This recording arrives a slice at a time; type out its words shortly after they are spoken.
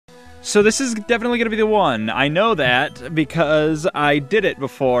So this is definitely going to be the one. I know that because I did it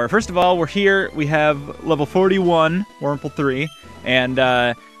before. First of all, we're here. We have level 41, Wurmple 3, and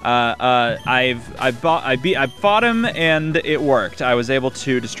I fought him and it worked. I was able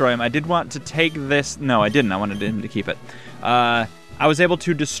to destroy him. I did want to take this. No, I didn't. I wanted him to keep it. I was able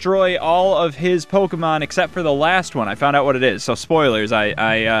to destroy all of his Pokemon except for the last one. I found out what it is. So spoilers,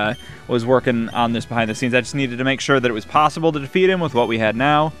 I was working on this behind the scenes. I just needed to make sure that it was possible to defeat him with what we had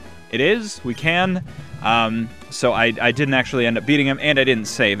now. It is. We can. So I didn't actually end up beating him, and I didn't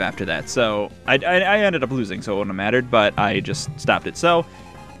save after that. So I ended up losing, so it wouldn't have mattered, but I just stopped it. So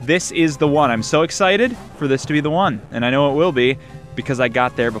this is the one. I'm so excited for this to be the one, and I know it will be because I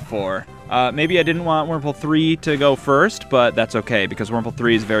got there before. Maybe I didn't want Wurmple 3 to go first, but that's okay because Wurmple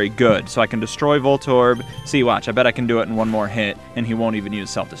 3 is very good. So I can destroy Voltorb. See, watch. I bet I can do it in one more hit, and he won't even use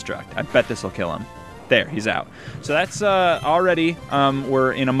self-destruct. I bet this will kill him. There, he's out. So that's already,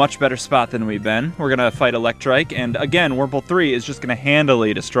 we're in a much better spot than we've been. We're going to fight Electrike, and again, Wurmple 3 is just going to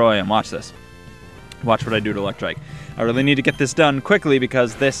handily destroy him. Watch this. Watch what I do to Electrike. I really need to get this done quickly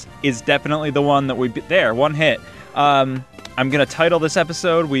because this is definitely the one that we beat. There, one hit. I'm going to title this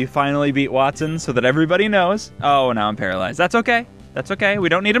episode, We Finally Beat Watson, so that everybody knows. Oh, now I'm paralyzed. That's okay. That's okay. We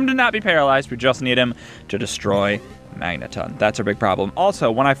don't need him to not be paralyzed. We just need him to destroy Magneton. That's our big problem.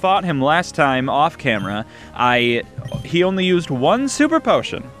 Also, when I fought him last time off camera, he only used one super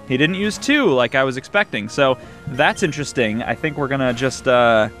potion. He didn't use two like I was expecting. So that's interesting. I think we're gonna just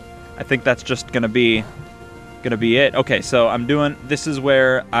I think that's just gonna be it. Okay, so I'm doing, this is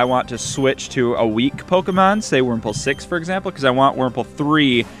where I want to switch to a weak Pokemon, say Wurmple 6 for example, because I want Wurmple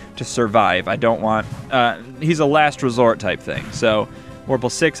 3 to survive. I don't want he's a last resort type thing. So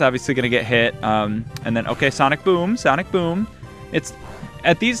Wurmple 6 obviously going to get hit, and then, okay, Sonic Boom. It's,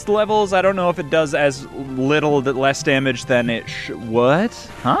 at these levels, I don't know if it does as little, less damage than it what?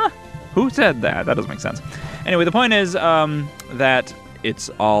 Huh? Who said that? That doesn't make sense. Anyway, the point is that it's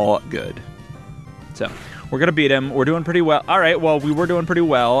all good. So, we're going to beat him. We're doing pretty well. All right, well, we were doing pretty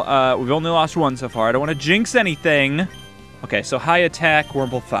well. We've only lost one so far. I don't want to jinx anything. Okay, so high attack,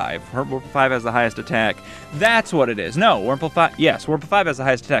 Wurmple 5. Wurmple 5 has the highest attack. That's what it is. No, Wurmple 5. Yes, Wurmple 5 has the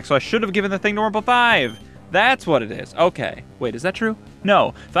highest attack. So I should have given the thing to Wurmple 5. That's what it is. Okay. Wait, is that true?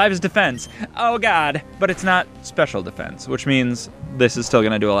 No. 5 is defense. Oh, God. But it's not special defense, which means this is still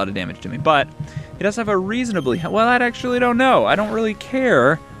going to do a lot of damage to me. But it does have a reasonably... Well, I actually don't know. I don't really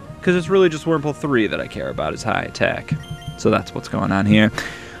care because it's really just Wurmple 3 that I care about is high attack. So that's what's going on here.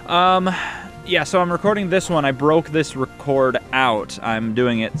 Yeah, so I'm recording this one. I broke this record out. I'm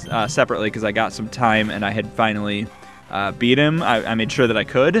doing it separately because I got some time and I had finally beat him. I made sure that I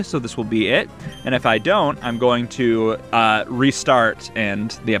could, so this will be it. And if I don't, I'm going to restart and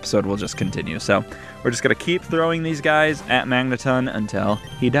the episode will just continue. So we're just going to keep throwing these guys at Magneton until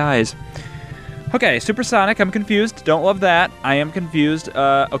he dies. Okay, Supersonic, I'm confused. Don't love that. I am confused.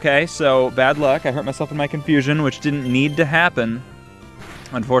 Okay, so bad luck. I hurt myself in my confusion, which didn't need to happen.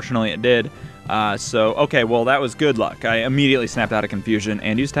 Unfortunately, it did. So, okay, well, that was good luck. I immediately snapped out of confusion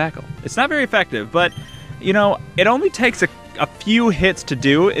and used Tackle. It's not very effective, but, you know, it only takes a few hits to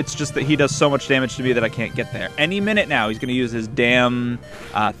do. It's just that he does so much damage to me that I can't get there. Any minute now, he's going to use his damn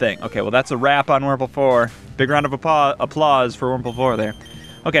thing. Okay, well, that's a wrap on Wurmple 4. Big round of applause for Wurmple 4 there.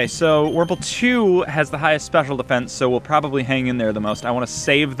 Okay, so Wurmple 2 has the highest special defense, so we'll probably hang in there the most. I want to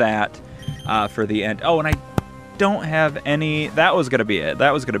save that for the end. Oh, and I don't have any. That was gonna be it.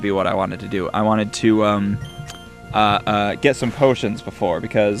 That was gonna be what I wanted to do. I wanted to get some potions before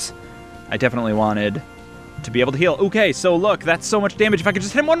because I definitely wanted to be able to heal. Okay, so look, that's so much damage. If I could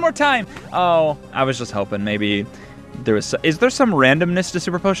just hit him one more time. Oh, I was just hoping maybe there was. Is there some randomness to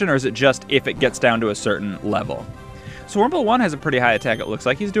Super Potion, or is it just if it gets down to a certain level? So Wurmple 1 has a pretty high attack. It looks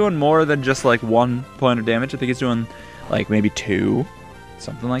like he's doing more than just like 1 point of damage. I think he's doing like maybe 2,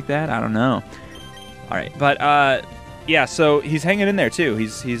 something like that. I don't know. All right, but yeah, so he's hanging in there too.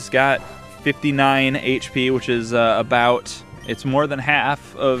 He's got 59 HP, which is about, it's more than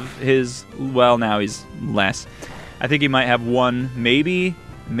half of his, well, now he's less. I think he might have 1, maybe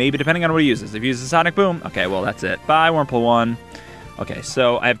depending on what he uses. If he uses Sonic Boom, okay, well, that's it. Bye, Wurmple 1. Okay,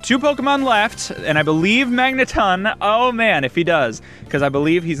 so I have 2 Pokemon left, and I believe Magneton, oh man, if he does, because I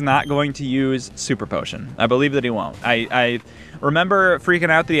believe he's not going to use Super Potion. I believe that he won't. I remember freaking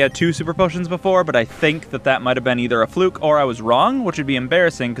out that he had 2 Super Potions before, but I think that might have been either a fluke or I was wrong, which would be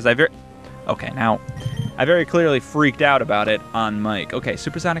embarrassing, because okay, now, I very clearly freaked out about it on mic. Okay,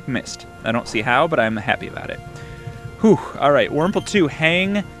 Supersonic missed. I don't see how, but I'm happy about it. Whew, all right, Wurmple 2,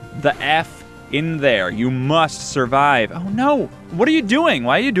 hang the F in there. You must survive. Oh no, what are you doing?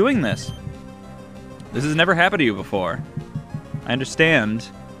 Why are you doing this? This has never happened to you before. I understand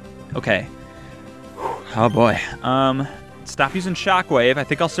Okay. Oh, boy. Stop using Shockwave. I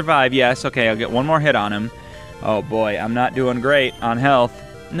think I'll survive. Yes, okay, I'll get one more hit on him. Oh, boy, I'm not doing great on health.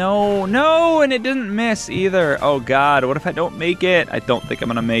 No, no, and it didn't miss either. Oh, God, what if I don't make it? I don't think I'm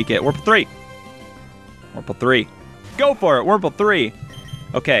going to make it. Wurmple 3. Wurmple 3. Go for it, Wurmple 3.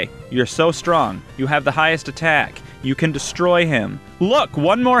 Okay, you're so strong. You have the highest attack. You can destroy him. Look,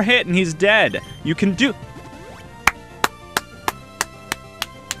 one more hit and he's dead. You can do...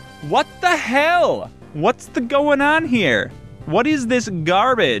 What the hell? What's the going on here? What is this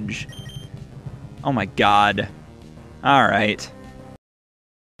garbage? Oh my God. All right.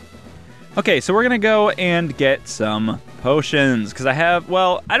 Okay, so we're gonna go and get some potions, because I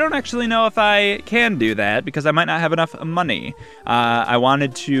don't actually know if I can do that, because I might not have enough money. I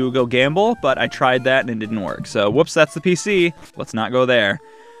wanted to go gamble, but I tried that and it didn't work. So, whoops, that's the PC. Let's not go there.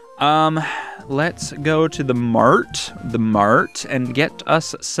 Let's go to the mart, and get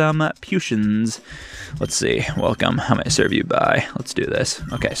us some potions. Let's see, welcome, how may I serve you by? Let's do this.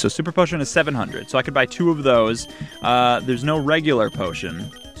 Okay, so super potion is 700, so I could buy 2 of those. There's no regular potion,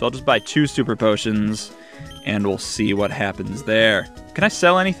 so I'll just buy 2 super potions, and we'll see what happens there. Can I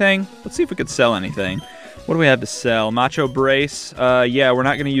sell anything? Let's see if we could sell anything. What do we have to sell? Macho Brace, yeah, we're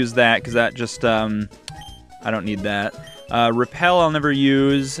not gonna use that, because that just, I don't need that. Repel I'll never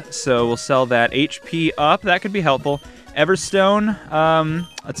use, so we'll sell that. HP up, that could be helpful. Everstone,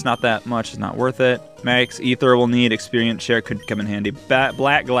 it's not that much, it's not worth it. Max Ether we'll need, experience share could come in handy.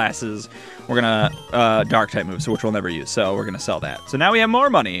 Black glasses, we're gonna dark type move, so which we'll never use, so we're gonna sell that. So now we have more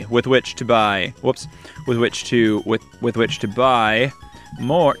money with which to buy. Whoops, with which to buy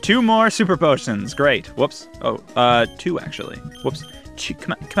more 2 more super potions. Great. Whoops. Oh, 2 actually. Whoops. 2,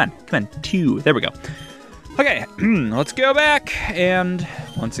 come on, 2. There we go. Okay, let's go back and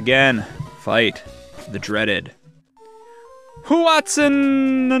once again fight the dreaded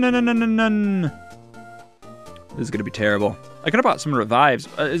Watson. This is gonna be terrible. I could have bought some revives.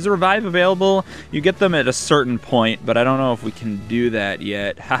 Is a revive available? You get them at a certain point, but I don't know if we can do that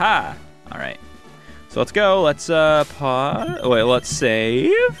yet. Haha. All right. So let's go. Let's pause. Wait, let's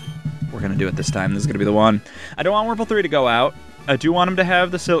save. We're gonna do it this time. This is gonna be the one. I don't want Wurmple 3 to go out. I do want him to have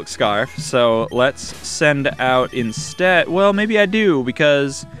the silk scarf, so let's send out instead. Well, maybe I do,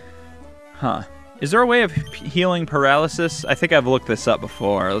 because, is there a way of healing paralysis? I think I've looked this up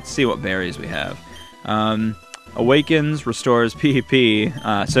before. Let's see what berries we have. Awakens, restores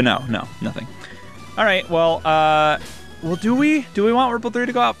PvP. So no, nothing. All right, well, do we want Wurmple 3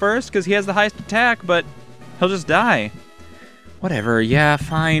 to go out first? Because he has the highest attack, but he'll just die. Whatever, yeah,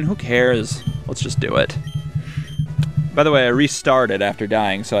 fine, who cares? Let's just do it. By the way, I restarted after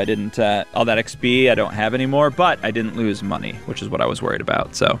dying, so I didn't, all that XP I don't have anymore, but I didn't lose money, which is what I was worried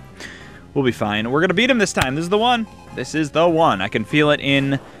about, so we'll be fine. We're gonna beat him this time. This is the one. This is the one. I can feel it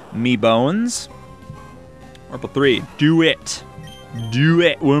in me bones. Wurmple 3, do it. Do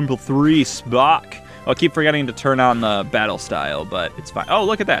it, Wurmple 3, Spock. I'll keep forgetting to turn on the battle style, but it's fine. Oh,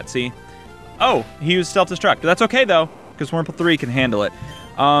 look at that, see? Oh, he used self-destruct. That's okay, though, because Wurmple 3 can handle it.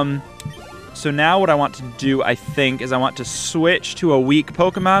 So now what I want to do, I think, is I want to switch to a weak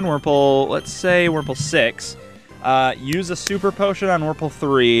Pokemon, Wurmple, let's say Wurmple 6, use a super potion on Wurmple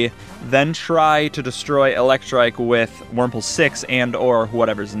 3, then try to destroy Electrike with Wurmple 6 and or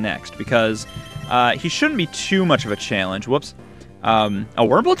whatever's next, because he shouldn't be too much of a challenge. Whoops. A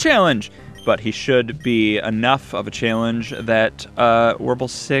Wurmple challenge! But he should be enough of a challenge that Wurmple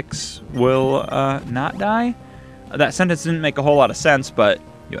 6 will not die. That sentence didn't make a whole lot of sense, but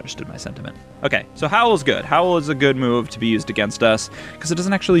you understood my sentiment. Okay, so Howl is good. Howl is a good move to be used against us because it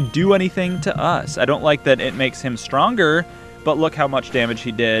doesn't actually do anything to us. I don't like that it makes him stronger, but look how much damage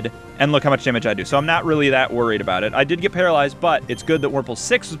he did, and look how much damage I do. So I'm not really that worried about it. I did get paralyzed, but it's good that Wurmple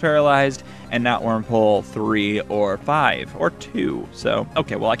 6 was paralyzed and not Wurmple 3 or 5 or 2. So,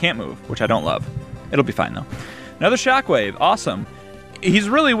 okay, well, I can't move, which I don't love. It'll be fine, though. Another Shockwave. Awesome. He's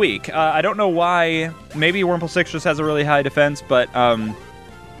really weak. I don't know why. Maybe Wurmple 6 just has a really high defense, but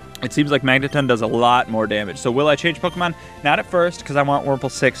it seems like Magneton does a lot more damage. So will I change Pokemon? Not at first, because I want Wurmple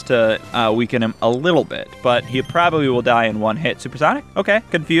 6 to weaken him a little bit. But he probably will die in one hit. Supersonic? Okay,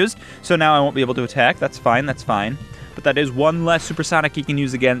 confused. So now I won't be able to attack. That's fine, that's fine. But that is one less Supersonic he can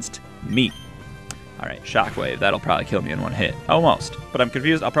use against me. All right, Shockwave. That'll probably kill me in one hit. Almost. But I'm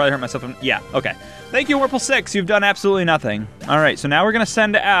confused. I'll probably hurt myself. Yeah, okay. Thank you, Wurmple 6. You've done absolutely nothing. All right, so now we're going to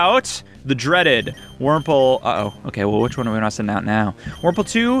send out the dreaded Wurmple. Uh-oh. Okay, well, which one are we going to send out now? Wurmple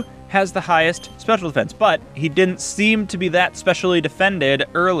 2 has the highest special defense, but he didn't seem to be that specially defended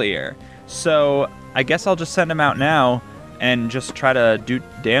earlier. So I guess I'll just send him out now and just try to do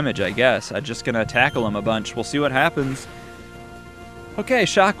damage, I guess. I'm just going to tackle him a bunch. We'll see what happens. Okay,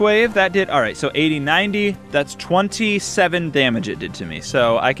 Shockwave, that did, all right, so 80, 90, that's 27 damage it did to me.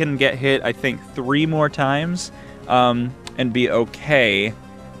 So I can get hit, I think, 3 more times and be okay.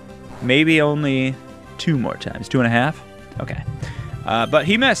 Maybe only 2 more times, 2.5? Okay. But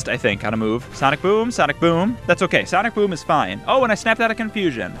he missed, I think, on a move. Sonic Boom, Sonic Boom. That's okay, Sonic Boom is fine. Oh, and I snapped out of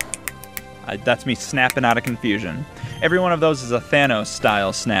confusion. That's me snapping out of confusion. Every one of those is a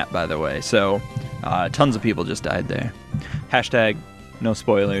Thanos-style snap, by the way, so tons of people just died there. Hashtag no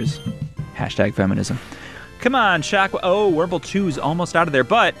spoilers. Hashtag feminism. Come on, Shock. Oh, Wurmple 2 is almost out of there,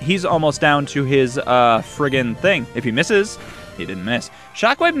 but he's almost down to his friggin' thing. If he misses, he didn't miss.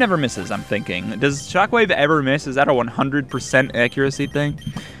 Shockwave never misses, I'm thinking. Does Shockwave ever miss? Is that a 100% accuracy thing?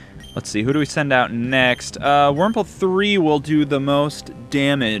 Let's see, who do we send out next? Wurmple 3 will do the most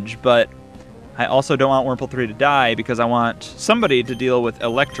damage, but I also don't want Wurmple 3 to die because I want somebody to deal with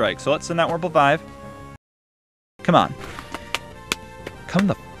Electrike. So let's send out Wurmple 5. Come on. Come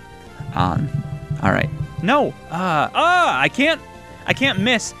the on. All right. No. I can't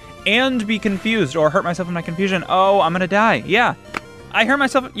miss and be confused or hurt myself in my confusion. Oh, I'm gonna die. Yeah. I hurt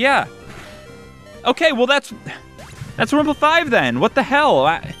myself. Yeah. Okay, well that's Wurmple 5 then. What the hell?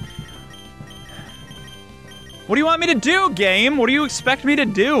 What do you want me to do, game? What do you expect me to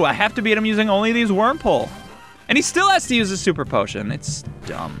do? I have to beat him using only these Wurmple. And he still has to use a super potion. It's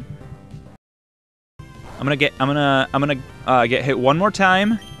dumb. I'm gonna get hit one more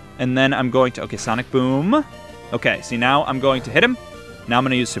time, and then I'm going to, okay, Sonic Boom. Okay, see now I'm going to hit him. Now I'm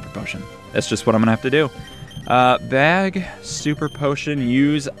gonna use super potion. That's just what I'm gonna have to do. Bag, super potion,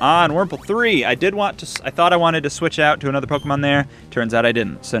 use on Wurmple 3. I thought I wanted to switch out to another Pokemon there. Turns out I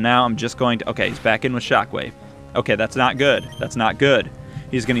didn't. So now I'm just going to, okay, he's back in with Shockwave. Okay, that's not good. That's not good.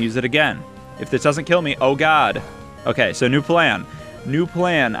 He's gonna use it again. If this doesn't kill me, oh God. Okay, so new plan. New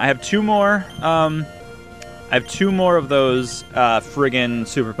plan. I have 2 more, of those friggin'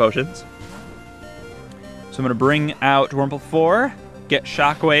 super potions. So I'm gonna bring out Wurmple 4, get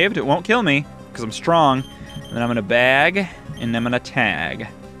Shockwaved. It won't kill me because I'm strong. And then I'm gonna bag, and I'm gonna tag.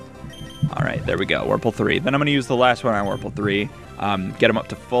 All right, there we go, Wurmple 3. Then I'm gonna use the last one on Wurmple 3, get him up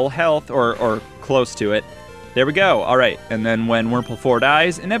to full health or close to it. There we go, all right. And then when Wurmple 4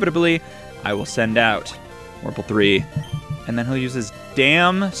 dies, inevitably, I will send out Wurmple 3, and then he'll use his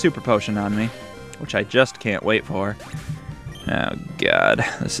damn super potion on me, which I just can't wait for. Oh God,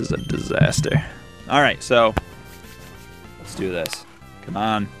 this is a disaster. All right, so let's do this. Come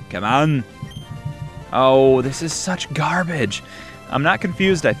on, come on. Oh, this is such garbage. I'm not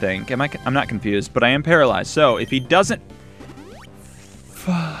confused, I think. I'm not confused, but I am paralyzed. So if he doesn't...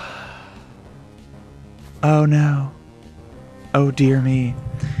 Oh no. Oh dear me.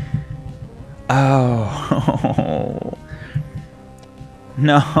 Oh.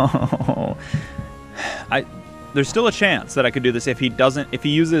 No. There's still a chance that I could do this if he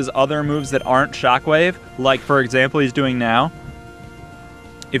uses other moves that aren't Shockwave, like for example he's doing now.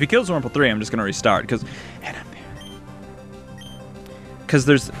 If he kills Wurmple 3, I'm just gonna restart because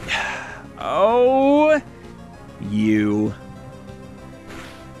there's oh you.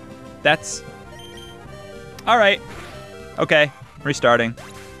 That's all right. Okay, restarting.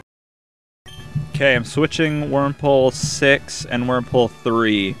 Okay, I'm switching Wurmple 6 and Wurmple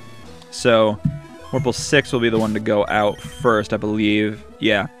 3. So Wurmple 6 will be the one to go out first, I believe.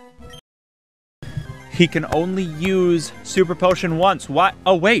 Yeah. He can only use Super Potion once. What?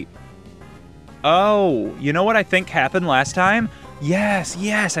 Oh, wait. Oh, you know what I think happened last time? Yes,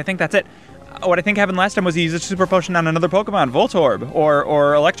 I think that's it. What I think happened last time was he used a Super Potion on another Pokemon, Voltorb, or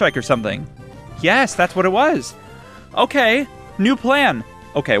Electrike or something. Yes, that's what it was. Okay, new plan.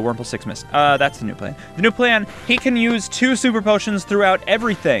 Okay, Wurmple 6 missed. That's the new plan. The new plan, he can use 2 Super Potions throughout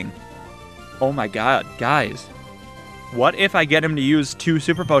everything. Oh my God, guys. What if I get him to use 2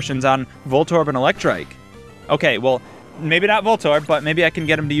 Super Potions on Voltorb and Electrike? Okay, well, maybe not Voltorb, but maybe I can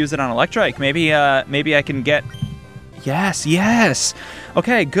get him to use it on Electrike. Maybe I can get... Yes.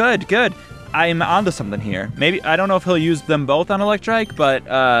 Okay, good. I'm onto something here. Maybe, I don't know if he'll use them both on Electrike, but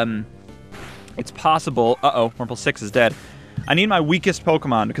it's possible. Uh-oh, Wurmple 6 is dead. I need my weakest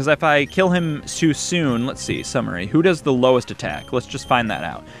Pokemon, because if I kill him too soon... Let's see, summary. Who does the lowest attack? Let's just find that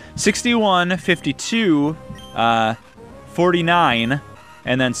out. 61, 52, 49,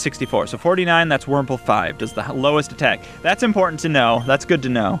 and then 64. So 49, that's Wurmple 5, does the lowest attack. That's important to know. That's good to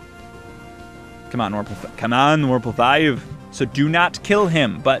know. Come on, Wurmple 5. So do not kill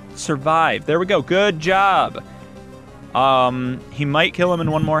him, but survive. There we go. Good job. He might kill him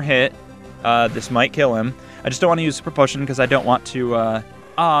in one more hit. This might kill him. I just don't want to use Super Potion because I don't want to...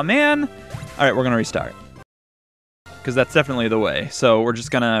 Aw, man. All right, we're going to restart. Because that's definitely the way. So we're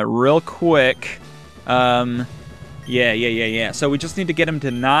just going to real quick... Yeah. So we just need to get him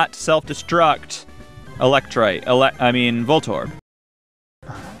to not self-destruct Electrite. Voltorb.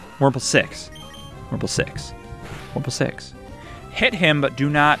 Wurmple 6. Wurmple 6. Wurmple 6. Hit him, but do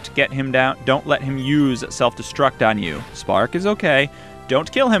not get him down. Don't let him use self-destruct on you. Spark is okay.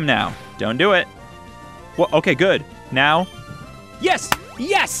 Don't kill him now. Don't do it. Well, okay, good. Now. Yes!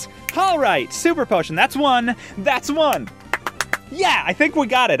 Yes! All right, Super Potion. That's one. That's one. Yeah, I think we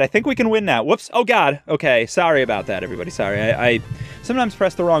got it. I think we can win now. Whoops. Oh, God. Okay, sorry about that, everybody. Sorry. I sometimes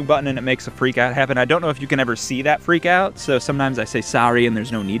press the wrong button and it makes a freak out happen. I don't know if you can ever see that freak out, so sometimes I say sorry and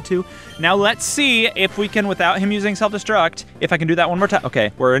there's no need to. Now, let's see if we can, without him using self-destruct, if I can do that one more time.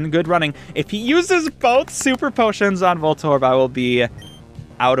 Okay, we're in good running. If he uses both Super Potions on Voltorb, I will be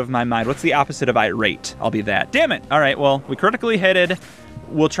out of my mind. What's the opposite of irate? I'll be that. Damn it. All right, well, we critically hitted.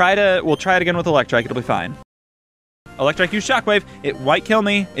 We'll try it again with Electrike. It'll be fine. Electrike used Shockwave. It might kill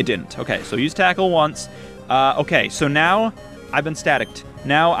me. It didn't. Okay, so use Tackle once. Okay, so now I've been staticked.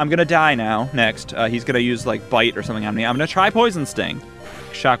 Now I'm going to die now. Next, he's going to use, like, Bite or something on me. I'm going to try Poison Sting.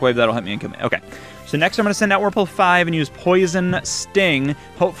 Shockwave, that'll hit me and kill me. Okay, so next I'm going to send out Wurmple 5 and use Poison Sting.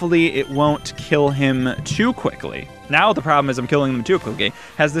 Hopefully it won't kill him too quickly. Now the problem is I'm killing them too quickly.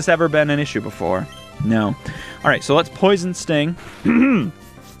 Has this ever been an issue before? No. All right, so let's Poison Sting.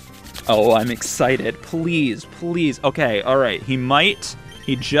 Oh, I'm excited. Please, please. Okay, all right. He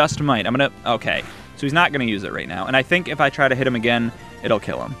just might. Okay. So he's not going to use it right now. And I think if I try to hit him again, it'll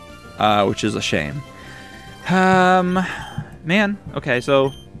kill him, which is a shame. Man. Okay,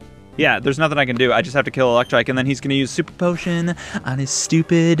 so, yeah, there's nothing I can do. I just have to kill Electrike, and then he's going to use Super Potion on his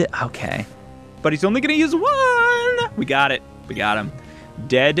stupid... Okay. But he's only going to use one! We got it. We got him.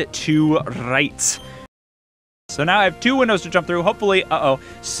 Dead to rights. So now I have 2 windows to jump through. Hopefully,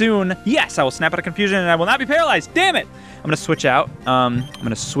 soon. Yes, I will snap out of confusion and I will not be paralyzed. Damn it! I'm going to switch out. I'm going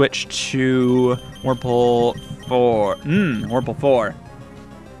to switch to Wurmple 4. Wurmple 4.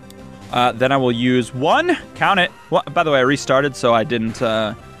 Then I will use 1. Count it. Well, by the way, I restarted, so I didn't...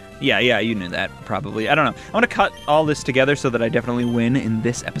 Yeah, you knew that, probably. I don't know. I'm going to cut all this together so that I definitely win in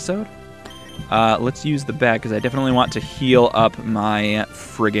this episode. Let's use the bag, because I definitely want to heal up my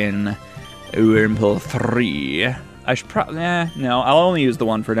friggin' Wurmple 3. I should probably... no, I'll only use the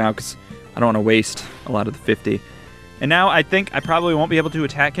 1 for now, because I don't want to waste a lot of the 50. And now I think I probably won't be able to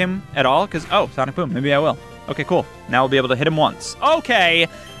attack him at all, because... Oh, Sonic Boom. Maybe I will. Okay, cool. Now I'll be able to hit him once. Okay!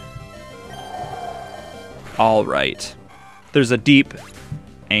 All right. There's a deep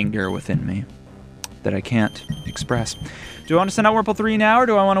anger within me that I can't express. Do I want to send out Wurmple 3 now, or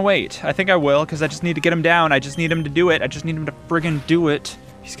do I want to wait? I think I will, because I just need to get him down. I just need him to do it. I just need him to friggin' do it.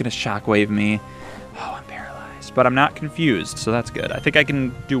 He's going to Shockwave me. Oh, I'm paralyzed. But I'm not confused, so that's good. I think I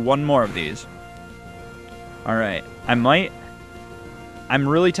can do 1 more of these. All right. I'm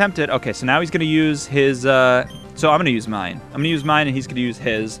really tempted. Okay, so now he's going to use his... So I'm going to use mine. I'm going to use mine, and he's going to use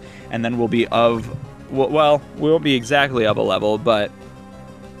his. And then we'll be of... Well, we won't be exactly of a level, but...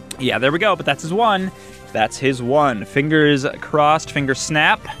 Yeah, there we go. But that's his 1. That's his 1. Fingers crossed. Fingers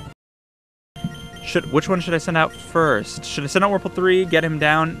snap. Which one should I send out first? Should I send out Wurmple 3, get him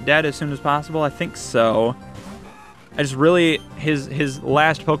down dead as soon as possible? I think so. I just really... His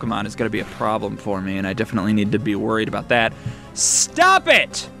last Pokemon is going to be a problem for me, and I definitely need to be worried about that. Stop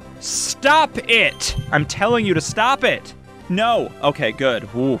it! Stop it! I'm telling you to stop it! No! Okay, good.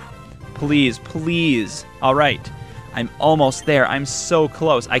 Ooh. Please, please. All right. I'm almost there. I'm so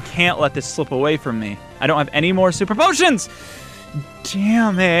close. I can't let this slip away from me. I don't have any more Super Potions!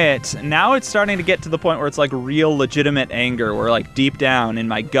 Damn it. Now it's starting to get to the point where it's like real legitimate anger, where like deep down in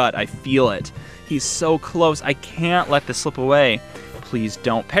my gut, I feel it. He's so close. I can't let this slip away. Please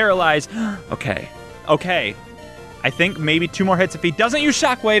don't paralyze. Okay. Okay. I think maybe 2 more hits if he doesn't use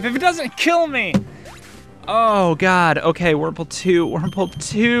Shockwave, if it doesn't kill me. Oh, God. Okay, Wurmple 2. Wurmple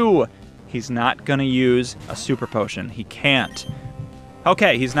 2. He's not going to use a Super Potion. He can't.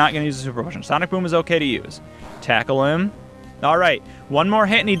 Okay, he's not going to use a Super Potion. Sonic Boom is okay to use. Tackle him. All right, 1 more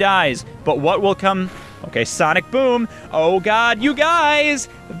hit and he dies. But what will come? Okay, Sonic Boom. Oh, God, you guys.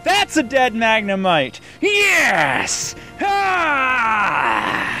 That's a dead Magnemite. Yes!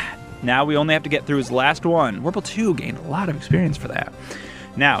 Ah! Now we only have to get through his last one. Wurmple 2 gained a lot of experience for that.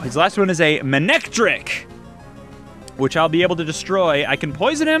 Now, his last one is a Manectric, which I'll be able to destroy. I can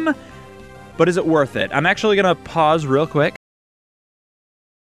poison him, but is it worth it? I'm actually going to pause real quick.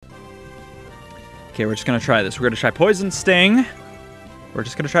 Okay, we're just going to try this. We're going to try Poison Sting. We're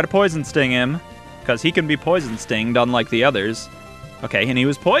just going to try to Poison Sting him, because he can be Poison Stinged unlike the others. Okay, and he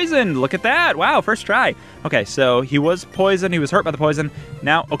was poisoned. Look at that. Wow, first try. Okay, so he was poisoned. He was hurt by the poison.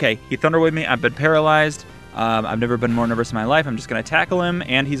 Now, okay, he Thunderwaved me. I've been paralyzed. I've never been more nervous in my life. I'm just going to tackle him,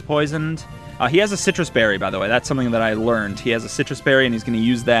 and he's poisoned. He has a citrus berry, by the way. That's something that I learned. He has a citrus berry, and he's going to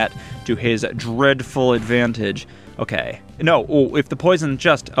use that to his dreadful advantage. Okay. No, if the poison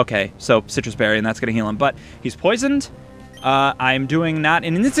just... Okay, so citrus berry, and that's going to heal him. But he's poisoned. I'm doing not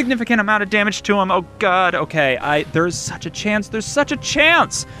an insignificant amount of damage to him. Oh, God. Okay, there's such a chance. There's such a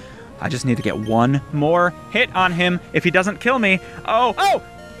chance. I just need to get one more hit on him. If he doesn't kill me... Oh,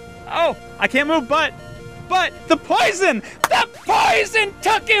 I can't move, but the poison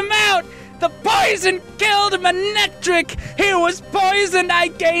took him out. The poison killed Manectric. He was poisoned. I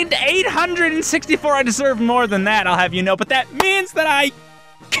gained 864. I deserve more than that, I'll have you know. But that means that I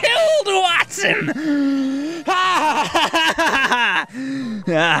killed Watson.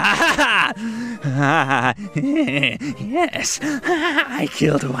 Yes, I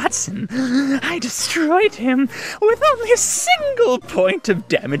killed Watson. I destroyed him with only a single point of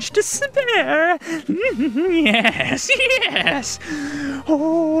damage to spare. Yes.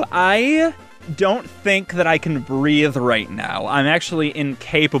 Oh, I don't think that I can breathe right now. I'm actually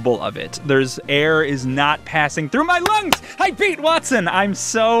incapable of it. Air is not passing through my lungs. I beat Watson. I'm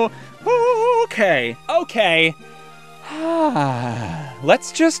so... Okay.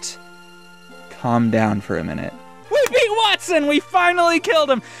 Let's just calm down for a minute. We beat Watson! We finally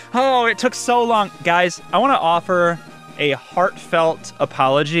killed him! Oh, it took so long. Guys, I want to offer a heartfelt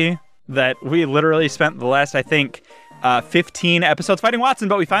apology that we literally spent the last, I think, 15 episodes fighting Watson,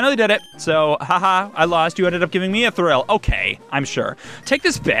 but we finally did it. So, haha, I lost. You ended up giving me a thrill. Okay, I'm sure. Take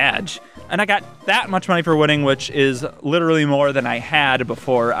this badge. And I got that much money for winning, which is literally more than I had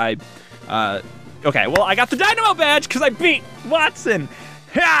before I... Okay, well, I got the Dynamo badge because I beat Watson.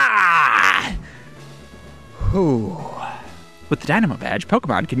 Ah! Whew. With the Dynamo badge,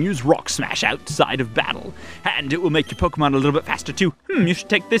 Pokemon can use Rock Smash outside of battle, and it will make your Pokemon a little bit faster too. You should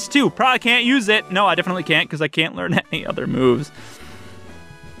take this too. Probably can't use it. No, I definitely can't because I can't learn any other moves.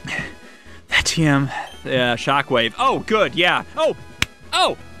 That TM, Shockwave. Oh, good, yeah. Oh!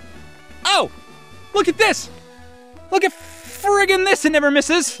 Look at this! Look at friggin' this, it never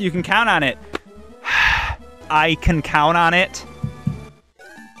misses. You can count on it. I can count on it.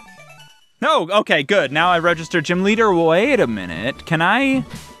 No, okay, good. Now I register gym leader. Wait a minute. Can I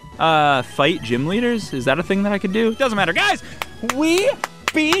fight gym leaders? Is that a thing that I could do? Doesn't matter. Guys, we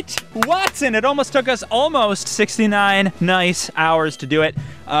beat Watson. It almost took us 69 nice hours to do it.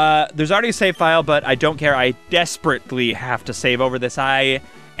 There's already a save file, but I don't care. I desperately have to save over this. I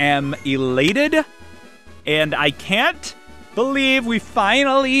am elated, and I can't believe we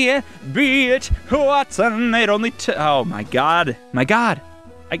finally beat Watson. It only oh my god.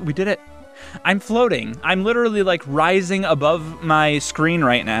 We did it. I'm floating. I'm literally like rising above my screen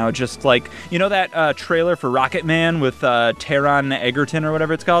right now, just like, you know that trailer for Rocket Man with Taron Egerton or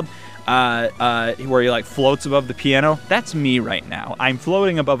whatever it's called, where he like floats above the piano? That's me right now. I'm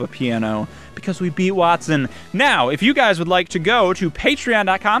floating above a piano because we beat Watson. Now, if you guys would like to go to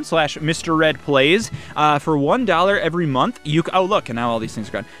patreon.com/MrRedPlays for $1 every month, oh look, and now all these things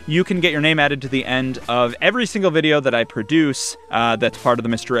are gone. You can get your name added to the end of every single video that I produce that's part of the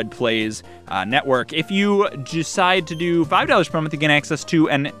Mr. Red Plays network. If you decide to do $5 per month, you get access to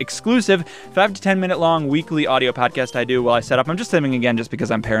an exclusive 5 to 10 minute long weekly audio podcast I do while I set up. I'm just saving again just because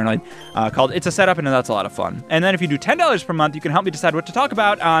I'm paranoid, called It's a Setup, and that's a lot of fun. And then if you do $10 per month, you can help me decide what to talk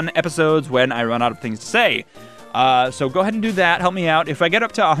about on episodes when I run out of things to say. So go ahead and do that. Help me out. If I get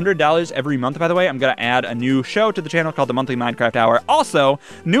up to $100 every month, by the way, I'm going to add a new show to the channel called the Monthly Minecraft Hour. Also,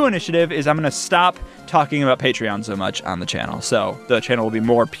 new initiative is I'm going to stop talking about Patreon so much on the channel. So the channel will be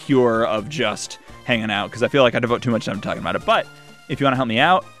more pure of just hanging out because I feel like I devote too much time to talking about it. But if you want to help me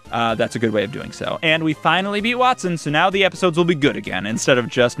out, that's a good way of doing so. And we finally beat Watson, so now the episodes will be good again instead of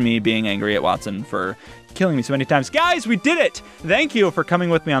just me being angry at Watson for killing me so many times. Guys, we did it! Thank you for coming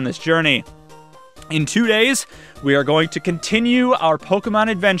with me on this journey. In 2 days, we are going to continue our Pokemon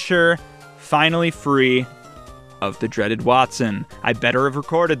adventure, finally free of the dreaded Watson. I better have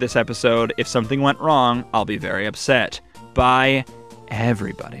recorded this episode. If something went wrong, I'll be very upset. Bye,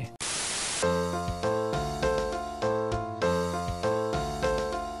 everybody.